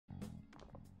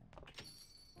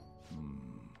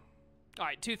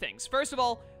Alright, two things. First of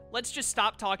all, let's just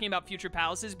stop talking about future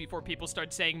palaces before people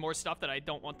start saying more stuff that I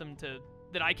don't want them to,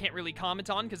 that I can't really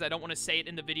comment on, because I don't want to say it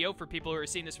in the video for people who are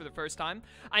seeing this for the first time.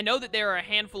 I know that there are a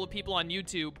handful of people on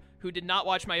YouTube who did not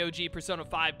watch my OG Persona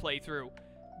 5 playthrough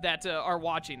that are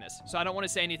watching this, so I don't want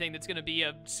to say anything that's going to be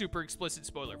a super explicit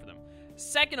spoiler for them.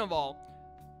 Second of all,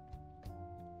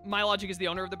 my logic is the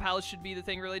owner of the palace should be the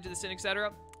thing related to the sin,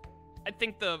 etc. I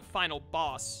think the final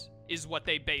boss is what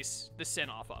they base the sin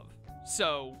off of.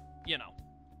 So, you know.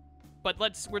 But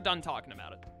we're done talking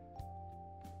about it.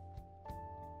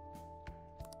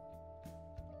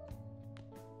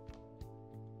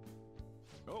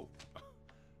 Oh,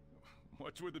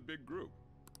 what's with the big group?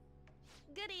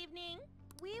 Good evening.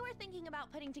 We were thinking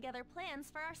about putting together plans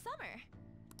for our summer.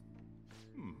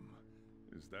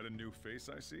 Is that a new face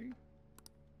I see?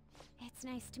 It's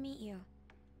nice to meet you.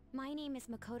 My name is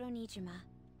Makoto Nijima.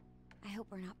 I hope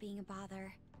we're not being a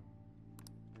bother.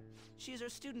 She's our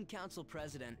student council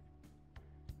president.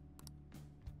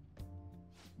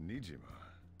 Nijima.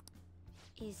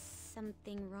 Is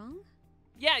something wrong?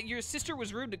 Yeah, your sister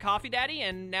was rude to Coffee Daddy,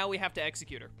 and now we have to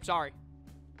execute her. Sorry.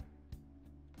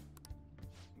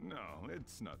 No,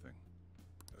 it's nothing.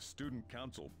 A student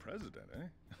council president,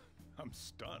 eh? I'm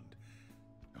stunned.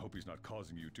 I hope he's not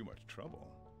causing you too much trouble.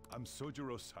 I'm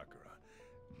Sojiro Sakura,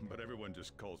 but everyone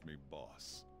just calls me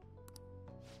boss.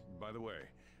 By the way,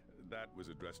 that was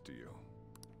addressed to you.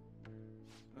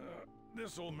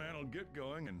 This old man will get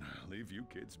going and leave you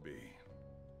kids be.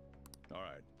 All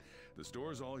right, the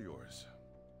store's all yours.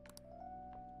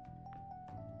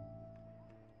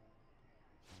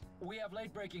 We have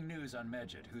late-breaking news on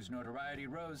Medjed, whose notoriety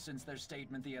rose since their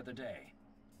statement the other day.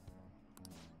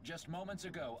 Just moments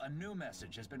ago, a new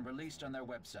message has been released on their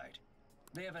website.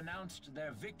 They have announced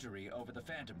their victory over the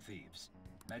Phantom Thieves.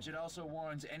 Medjed also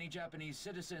warns any Japanese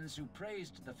citizens who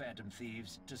praised the Phantom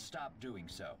Thieves to stop doing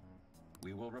so.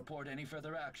 We will report any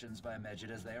further actions by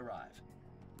Medjed as they arrive.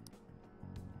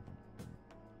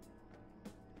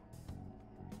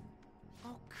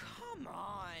 Oh, come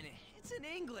on! It's in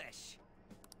English!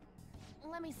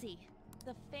 Let me see.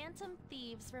 The Phantom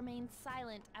Thieves remain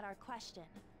silent at our question.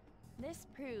 This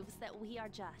proves that we are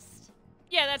just.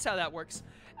 Yeah, that's how that works.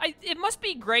 It must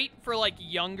be great for, like,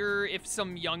 if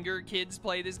some younger kids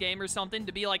play this game or something,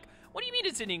 to be like, what do you mean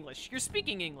it's in English? You're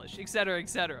speaking English, etc.,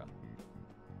 etc.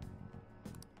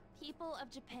 People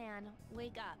of Japan,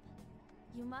 wake up.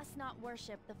 You must not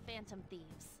worship the Phantom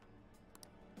Thieves.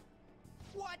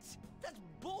 What? That's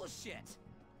bullshit!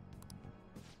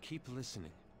 Keep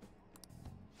listening.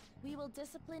 We will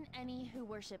discipline any who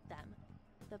worship them.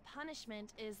 The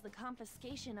punishment is the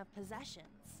confiscation of possessions.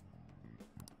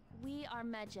 We are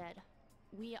Medjed.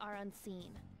 We are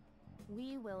unseen.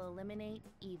 We will eliminate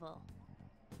evil.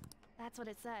 That's what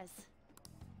it says.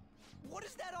 What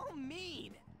does that all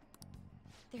mean?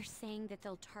 They're saying that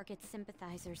they'll target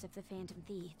sympathizers of the Phantom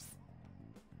Thieves.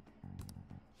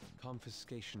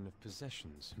 Confiscation of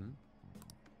possessions,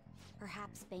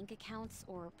 Perhaps bank accounts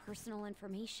or personal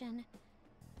information.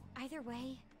 Either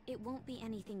way, it won't be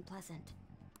anything pleasant.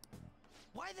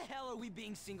 Why the hell are we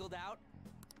being singled out?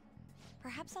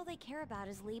 Perhaps all they care about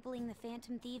is labeling the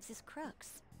Phantom Thieves as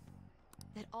crooks.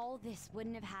 That all this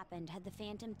wouldn't have happened had the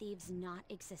Phantom Thieves not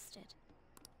existed.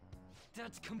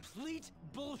 That's complete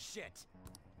bullshit!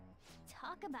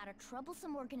 Talk about a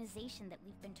troublesome organization that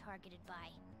we've been targeted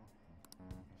by.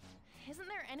 Isn't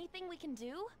there anything we can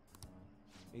do?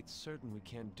 It's certain we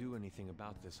can't do anything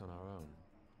about this on our own.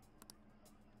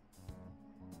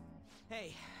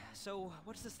 Hey, so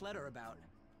what's this letter about?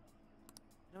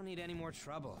 I don't need any more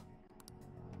trouble.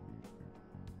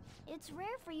 It's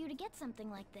rare for you to get something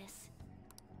like this.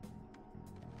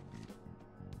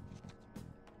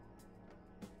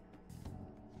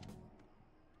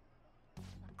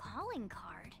 A calling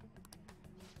card.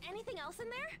 Anything else in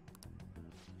there?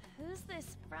 Who's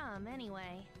this from,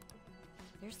 anyway?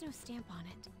 There's no stamp on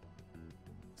it.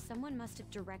 Someone must have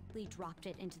directly dropped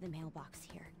it into the mailbox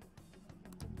here.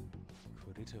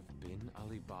 Could it have been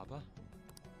Alibaba?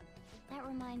 That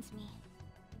reminds me.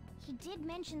 He did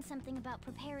mention something about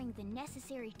preparing the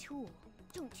necessary tool.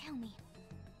 Don't tell me.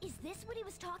 Is this what he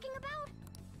was talking about?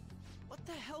 What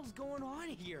the hell's going on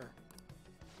here?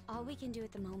 All we can do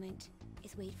at the moment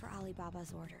is wait for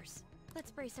Alibaba's orders.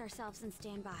 Let's brace ourselves and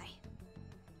stand by,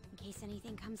 in case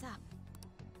anything comes up.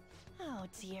 Oh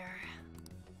dear.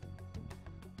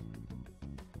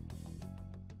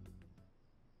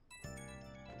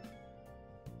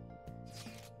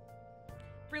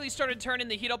 Really started turning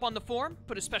the heat up on the forum,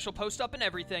 put a special post up and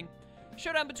everything.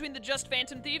 Showdown between the Just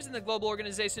Phantom Thieves and the global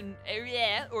organization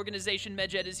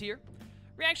Medjed is here.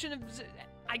 Reaction of...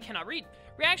 I cannot read.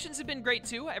 Reactions have been great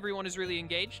too, everyone is really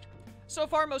engaged. So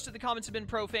far, most of the comments have been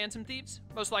pro Phantom Thieves,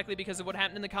 most likely because of what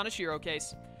happened in the Kaneshiro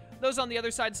case. Those on the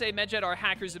other side say Medjed are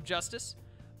hackers of justice,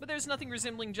 but there's nothing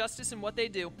resembling justice in what they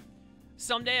do.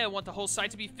 Someday I want the whole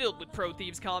site to be filled with pro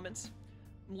Thieves comments.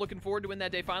 I'm looking forward to when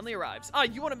that day finally arrives. Ah,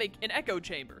 you want to make an echo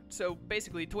chamber, so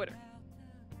basically Twitter.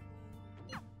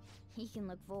 He can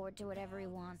look forward to whatever he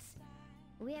wants.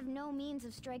 We have no means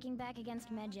of striking back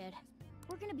against Medjed.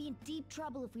 We're gonna be in deep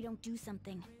trouble if we don't do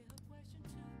something.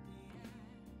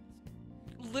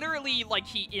 Literally, like,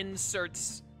 he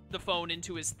inserts the phone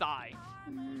into his thigh.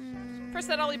 Press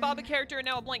that Alibaba character and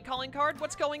now a blank calling card?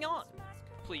 What's going on?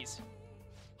 Please.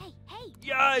 Hey, hey!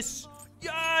 Yes!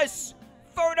 Yes!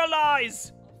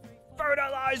 Fertilize!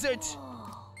 Fertilize it!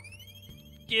 Oh.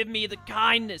 Give me the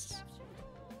kindness.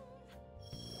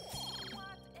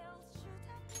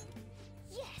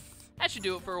 Yes! That should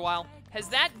do it for a while. Has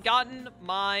that gotten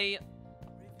my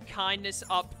kindness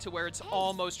up to where it's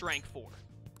almost rank 4?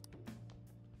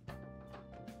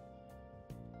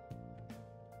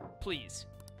 Please.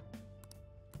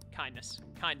 Kindness.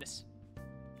 Kindness.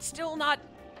 Still not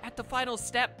at the final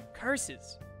step.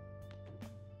 Curses.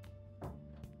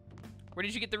 Where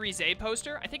did you get the Rize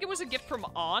poster? I think it was a gift from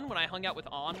On when I hung out with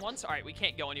On once. Alright, we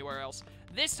can't go anywhere else.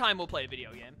 This time we'll play a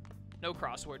video game. No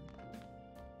crossword.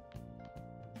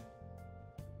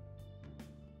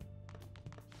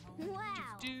 Wow!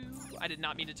 I did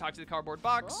not mean to talk to the cardboard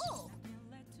box. Oh.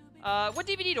 What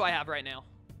DVD do I have right now?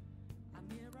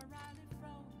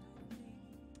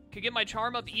 Could get my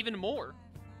charm up even more.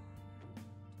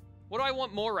 What do I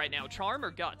want more right now? Charm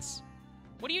or guts?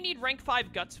 What do you need rank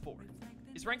 5 guts for?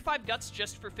 Is rank 5 guts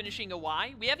just for finishing a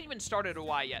Y? We haven't even started a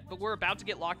Y yet, but we're about to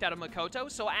get locked out of Makoto,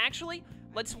 so actually,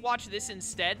 let's watch this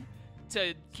instead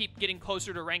to keep getting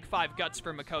closer to rank 5 guts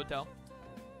for Makoto.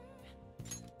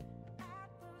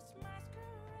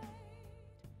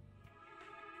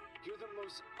 You're the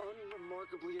most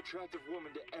unremarkably attractive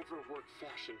woman to ever work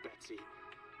fashion, Betsy.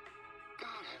 God,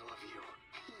 I love you.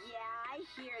 Yeah, I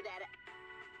hear that.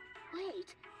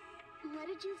 Wait, what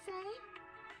did you say?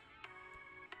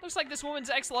 Looks like this woman's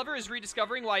ex-lover is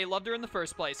rediscovering why he loved her in the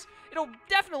first place. It'll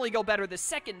definitely go better the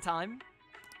second time.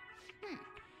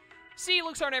 See,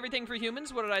 looks aren't everything for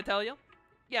humans, what did I tell you?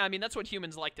 Yeah, I mean, that's what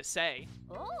humans like to say.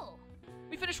 Oh.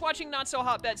 We finished watching Not So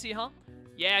Hot Betsy, huh?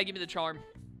 Yeah, give me the charm.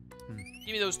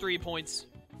 Give me those 3 points.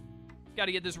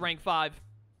 Gotta get this rank 5.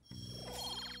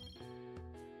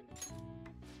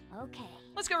 Okay.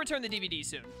 Let's go return the DVD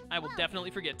soon. I will definitely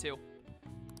forget to.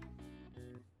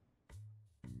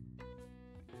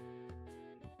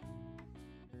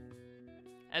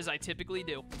 As I typically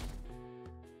do.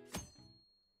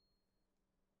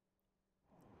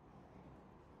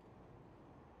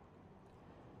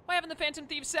 Why haven't the Phantom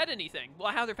Thieves said anything?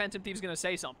 Well, how are the Phantom Thieves gonna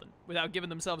say something without giving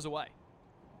themselves away?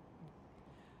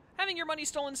 Having your money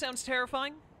stolen sounds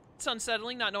terrifying. It's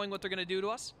unsettling not knowing what they're gonna do to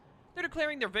us. They're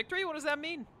declaring their victory? What does that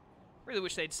mean? Really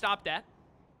wish they'd stopped that.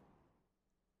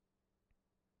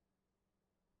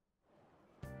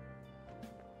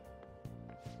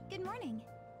 Good morning.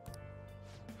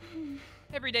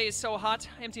 Every day is so hot.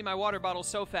 I empty my water bottle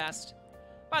so fast.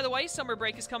 By the way, summer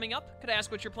break is coming up. Could I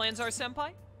ask what your plans are,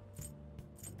 Senpai?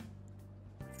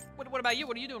 What about you?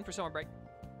 What are you doing for summer break?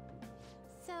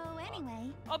 So,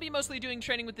 anyway. I'll be mostly doing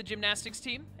training with the gymnastics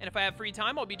team, and if I have free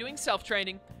time, I'll be doing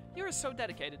self-training. You're so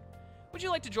dedicated. Would you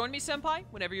like to join me, Senpai?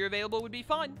 Whenever you're available would be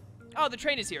fine. Oh, the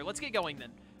train is here. Let's get going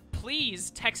then.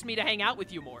 Please text me to hang out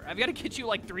with you more. I've got to get you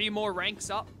like 3 more ranks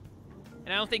up.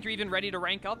 And I don't think you're even ready to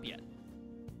rank up yet.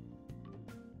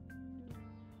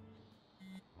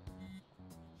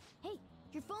 Hey,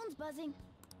 your phone's buzzing.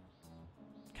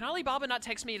 Can Alibaba not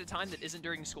text me at a time that isn't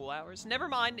during school hours? Never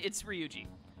mind, it's Ryuji.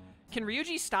 Can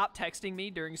Ryuji stop texting me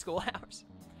during school hours?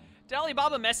 Did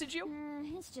Alibaba message you?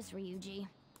 It's just Ryuji.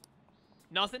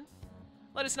 Nothing?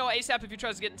 Let us know ASAP if he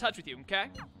tries to get in touch with you, okay?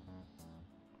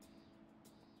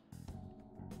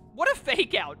 What a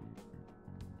fake out.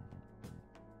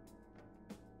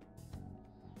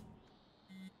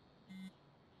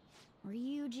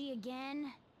 Ryuji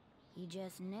again? He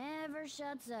just never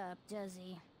shuts up, does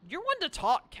he? You're one to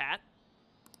talk, Cat.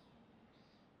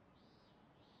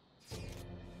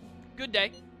 Good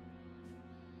day.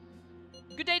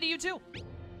 Good day to you, too.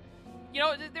 You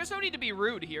know, there's no need to be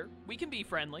rude here. We can be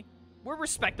friendly. We're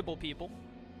respectable people.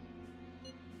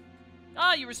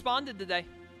 Ah, you responded today.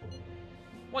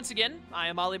 Once again, I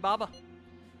am Alibaba.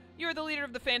 You're the leader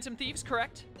of the Phantom Thieves,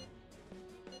 correct?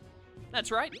 That's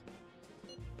right.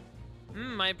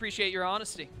 I appreciate your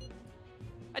honesty.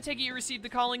 I take it you received the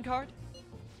calling card?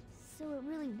 So it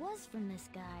really was from this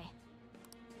guy.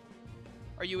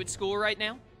 Are you at school right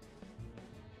now?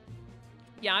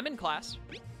 Yeah, I'm in class.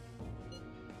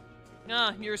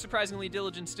 Ah, you're a surprisingly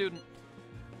diligent student.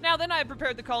 Now then, I have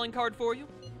prepared the calling card for you.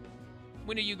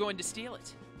 When are you going to steal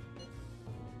it?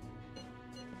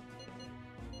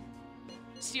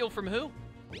 Steal from who?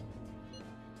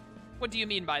 What do you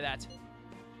mean by that?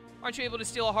 Aren't you able to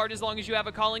steal a heart as long as you have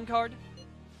a calling card?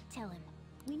 Tell him.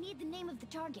 We need the name of the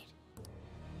target.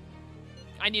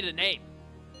 I need a name.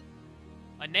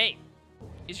 A name.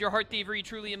 Is your heart thievery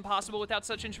truly impossible without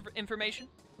such information?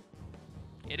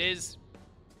 It is.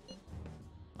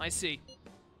 I see.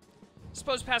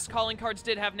 Suppose past calling cards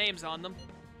did have names on them.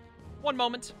 One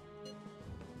moment.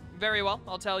 Very well,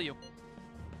 I'll tell you.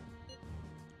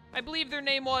 I believe their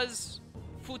name was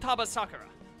Futaba Sakura.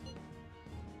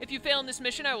 If you fail in this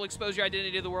mission, I will expose your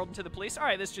identity to the world and to the police.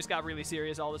 Alright, this just got really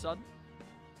serious all of a sudden.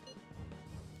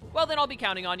 Well, then I'll be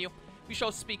counting on you. We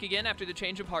shall speak again after the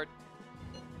change of heart.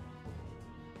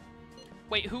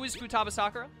 Wait, who is Futaba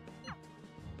Sakura?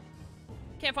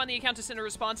 Can't find the account to send a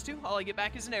response to. All I get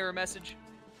back is an error message.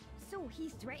 So he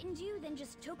threatened you, then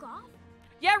just took off?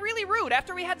 Yeah, really rude,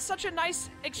 after we had such a nice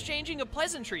exchanging of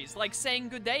pleasantries, like saying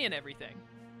good day and everything.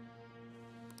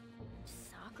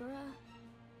 Sakura?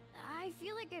 I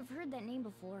feel like I've heard that name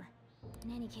before.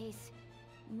 In any case,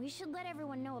 we should let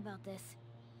everyone know about this.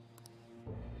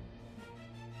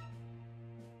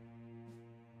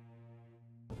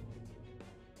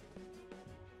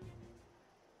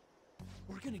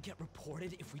 We're gonna get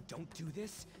reported if we don't do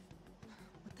this?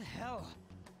 What the hell?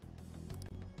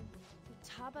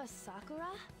 Futaba Sakura?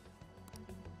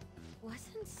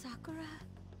 Wasn't Sakura?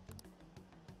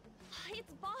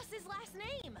 It's Boss's last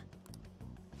name!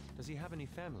 Does he have any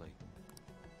family?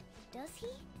 Does he?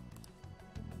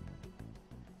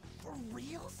 For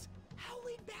reals? How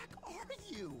laid back are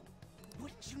you?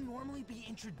 Wouldn't you normally be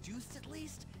introduced at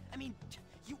least? I mean,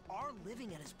 you are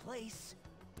living at his place.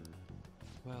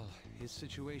 Well, his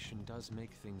situation does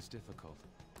make things difficult.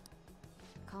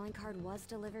 Calling card was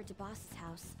delivered to Boss's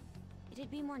house. It'd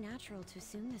be more natural to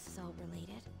assume this is all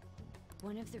related.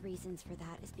 One of the reasons for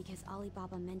that is because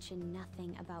Alibaba mentioned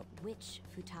nothing about which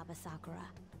Futaba Sakura.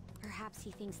 Perhaps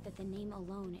he thinks that the name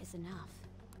alone is enough.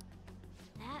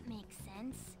 That makes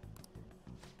sense.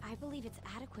 I believe it's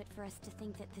adequate for us to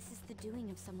think that this is the doing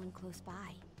of someone close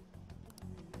by.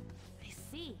 I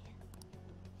see.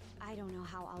 I don't know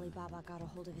how Alibaba got a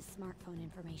hold of his smartphone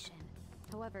information.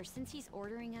 However, since he's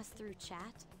ordering us through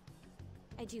chat,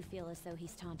 I do feel as though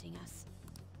he's taunting us.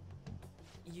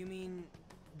 You mean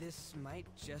this might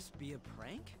just be a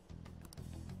prank?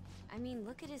 I mean,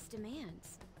 look at his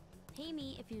demands. Pay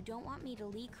me if you don't want me to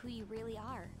leak who you really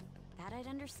are. That I'd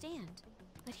understand.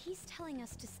 But he's telling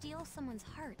us to steal someone's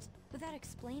heart without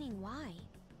explaining why.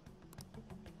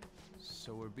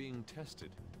 So we're being tested.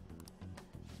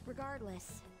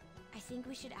 Regardless, I think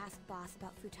we should ask Boss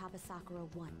about Futaba Sakura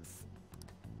once.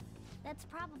 That's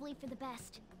probably for the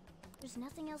best. There's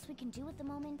nothing else we can do at the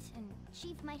moment, and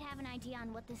Chief might have an idea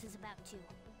on what this is about too.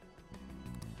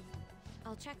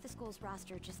 I'll check the school's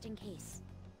roster just in case.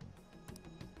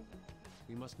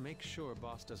 We must make sure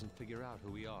Boss doesn't figure out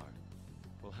who we are.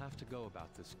 We'll have to go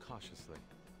about this cautiously.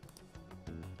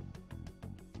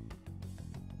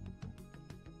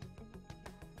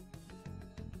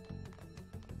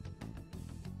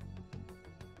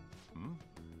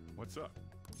 What's up?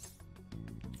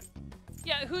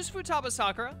 Yeah, who's Futaba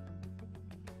Sakura?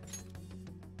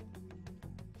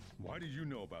 Why do you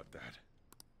know about that?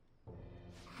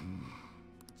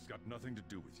 It's got nothing to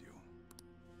do with you.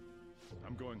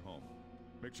 I'm going home.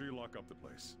 Make sure you lock up the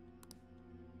place.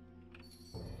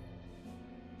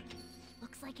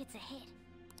 Looks like it's a hit.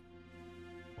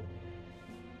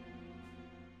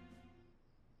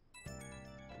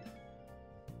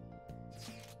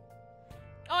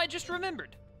 Oh, I just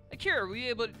remembered. Akira, were you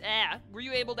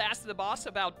able to ask the boss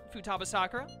about Futaba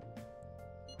Sakura?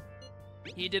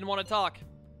 He didn't want to talk.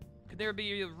 Could there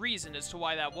be a reason as to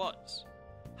why that was?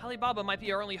 Alibaba might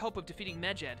be our only hope of defeating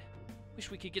Medjed. Wish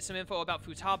we could get some info about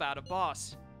Futaba out of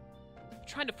Boss.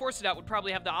 Trying to force it out would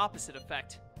probably have the opposite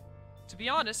effect. To be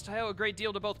honest, I owe a great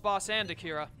deal to both Boss and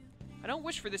Akira. I don't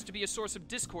wish for this to be a source of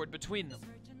discord between them.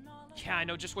 Yeah, I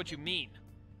know just what you mean.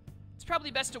 It's probably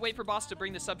best to wait for Boss to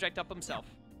bring the subject up himself.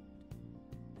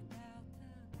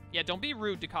 Yeah, don't be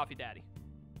rude to Coffee Daddy.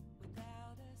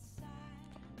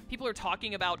 People are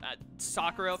talking about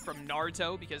Sakura from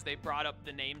Naruto because they brought up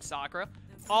the name Sakura.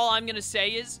 All I'm gonna say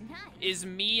is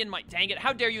me and my, dang it,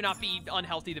 how dare you not be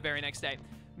unhealthy the very next day.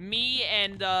 Me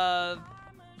and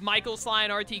Michael, Sly,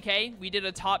 and RTK, we did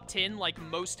a top 10 like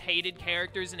most hated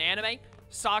characters in anime.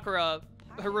 Sakura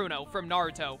Haruno from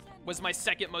Naruto was my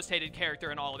second most hated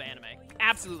character in all of anime.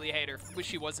 Absolutely hate her. Wish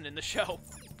she wasn't in the show.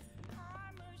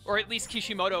 Or at least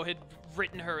Kishimoto had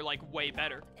written her, like, way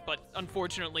better. But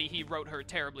unfortunately, he wrote her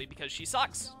terribly because she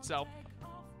sucks. So,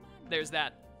 there's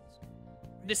that.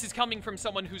 This is coming from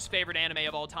someone whose favorite anime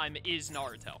of all time is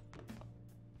Naruto.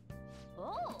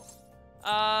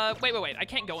 Oh. Wait. I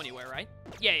can't go anywhere, right?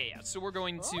 Yeah. So we're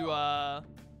going to, I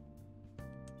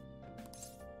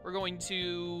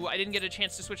didn't get a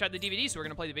chance to switch out the DVD, so we're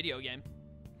gonna play the video game.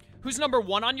 Who's number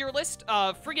 1 on your list?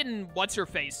 Friggin'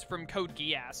 what's-her-face from Code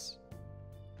Geass.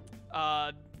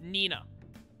 Nina,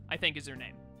 I think is her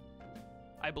name.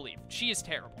 I believe. She is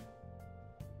terrible.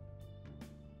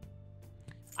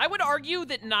 I would argue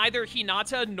that neither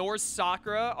Hinata nor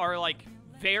Sakura are, like,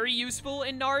 very useful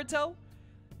in Naruto.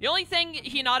 The only thing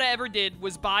Hinata ever did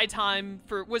was buy time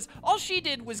for, all she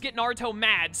did was get Naruto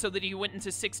mad so that he went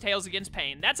into Six Tails Against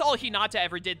Pain. That's all Hinata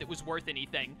ever did that was worth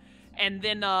anything. And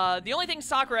then, the only thing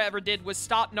Sakura ever did was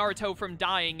stop Naruto from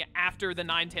dying after the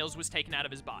Nine Tails was taken out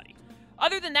of his body.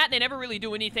 Other than that, they never really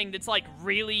do anything that's, like,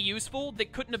 really useful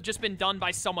that couldn't have just been done by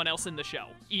someone else in the show,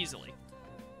 easily.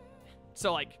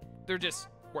 So, like, they're just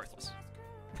worthless,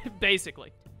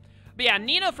 basically. But yeah,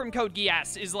 Nina from Code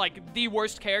Geass is, like, the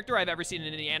worst character I've ever seen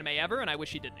in any anime ever, and I wish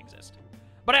she didn't exist.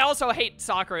 But I also hate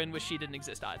Sakura and wish she didn't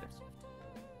exist either.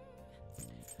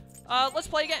 Let's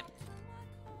play a game.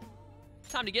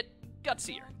 Time to get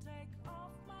gutsier.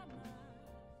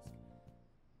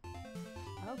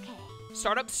 Okay.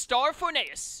 Start up Star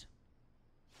Forneus.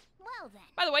 Well then.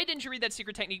 By the way, didn't you read that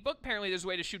secret technique book? Apparently there's a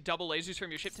way to shoot double lasers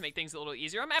from your ship to make things a little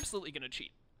easier. I'm absolutely gonna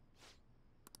cheat.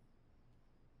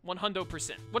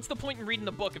 100%. What's the point in reading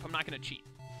the book if I'm not gonna cheat?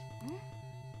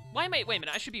 Wait a minute,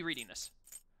 I should be reading this.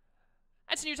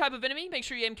 That's a new type of enemy. Make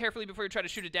sure you aim carefully before you try to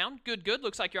shoot it down. Good.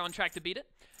 Looks like you're on track to beat it.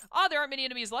 There aren't many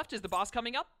enemies left. Is the boss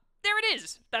coming up? There it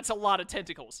is! That's a lot of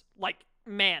tentacles. Like,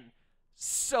 man,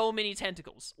 so many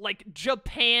tentacles. Like,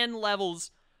 Japan levels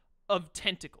of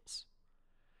tentacles.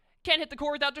 Can't hit the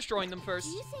core without destroying them first.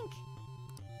 Do you think...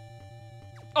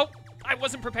 Oh, I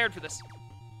wasn't prepared for this.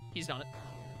 He's done it.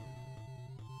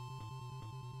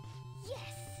 Yes!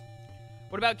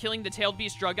 What about killing the tailed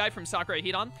beast drug guy from Sakura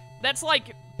Hidon? That's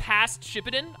like past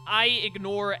Shippuden. I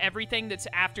ignore everything that's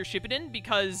after Shippuden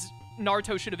because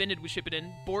Naruto should have ended with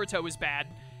Shippuden. Boruto is bad.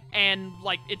 And,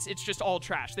 like, it's just all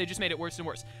trash. They just made it worse and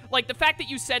worse. Like, the fact that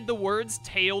you said the words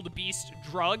tailed beast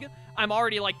drug, I'm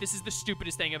already like, this is the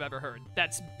stupidest thing I've ever heard.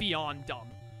 That's beyond dumb.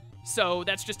 So,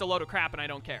 that's just a load of crap and I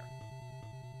don't care.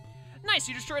 Nice,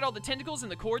 you destroyed all the tentacles in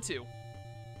the core, too.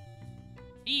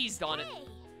 Eased on it.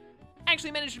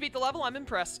 Actually managed to beat the level, I'm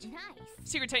impressed. Nice.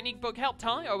 Secret technique book helped,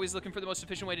 huh? Always looking for the most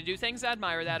efficient way to do things. I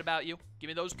admire that about you. Give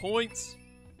me those points.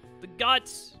 The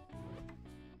guts.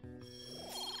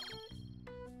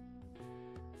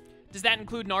 Does that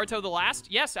include Naruto the Last?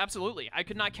 Yes, absolutely. I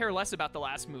could not care less about the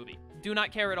last movie. Do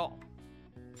not care at all.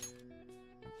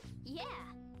 Yeah.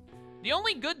 The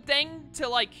only good thing to,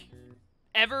 like,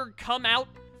 ever come out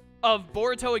of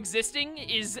Boruto existing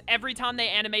is every time they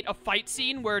animate a fight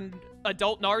scene where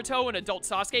adult Naruto and adult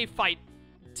Sasuke fight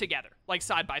together, like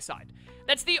side by side.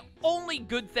 That's the only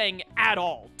good thing at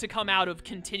all to come out of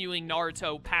continuing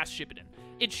Naruto past Shippuden.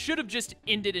 It should have just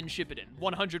ended in Shippuden,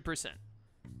 100%.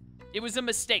 It was a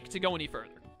mistake to go any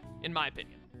further, in my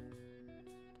opinion.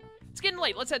 It's getting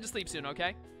late. Let's head to sleep soon,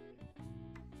 okay?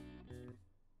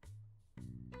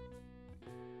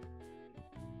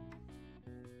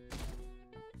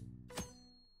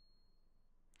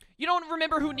 You don't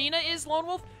remember who Nina is, Lone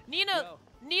Wolf? Nina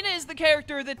is the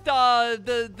character that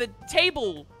the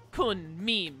table kun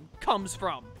meme comes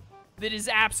from. That is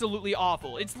absolutely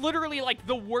awful. It's literally like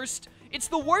the worst. It's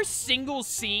the worst single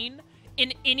scene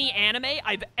in any anime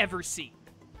I've ever seen.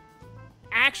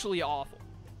 Actually awful.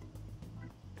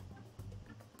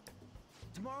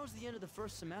 Tomorrow's the end of the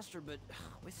first semester, but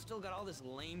we still got all this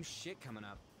lame shit coming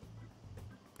up.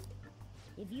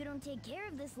 If you don't take care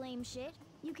of this lame shit,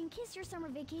 you can kiss your summer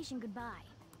vacation goodbye.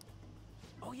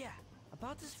 Oh yeah,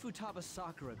 about this Futaba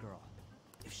Sakura girl.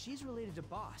 If she's related to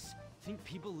Boss, think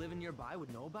people living nearby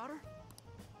would know about her?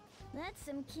 That's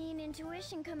some keen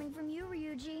intuition coming from you,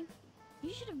 Ryuji.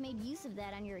 You should have made use of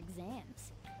that on your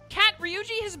exams. Kat,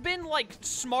 Ryuji has been, like,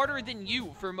 smarter than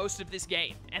you for most of this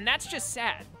game, and that's just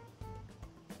sad.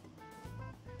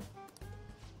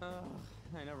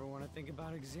 I never want to think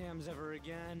about exams ever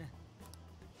again.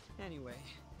 Anyway,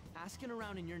 asking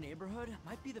around in your neighborhood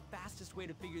might be the fastest way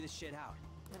to figure this shit out.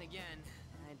 Then again,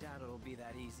 I doubt it'll be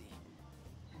that easy.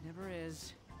 It never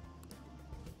is.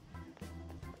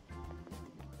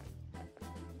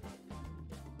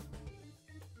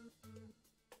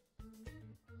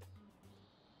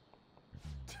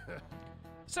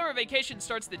 Summer vacation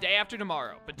starts the day after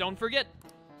tomorrow, but don't forget,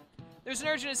 There's an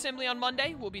urgent assembly on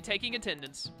Monday. We'll be taking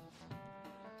attendance.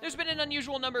 There's been an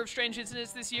unusual number of strange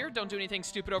incidents this year. Don't do anything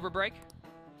stupid over break.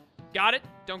 Got it?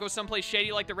 Don't go someplace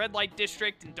shady like the red light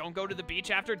district, and don't go to the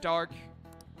beach after dark.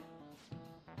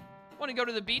 Want to go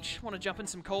to the beach? Want to jump in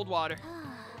some cold water?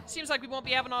 Seems like we won't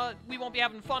be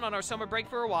having fun on our summer break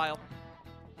for a while.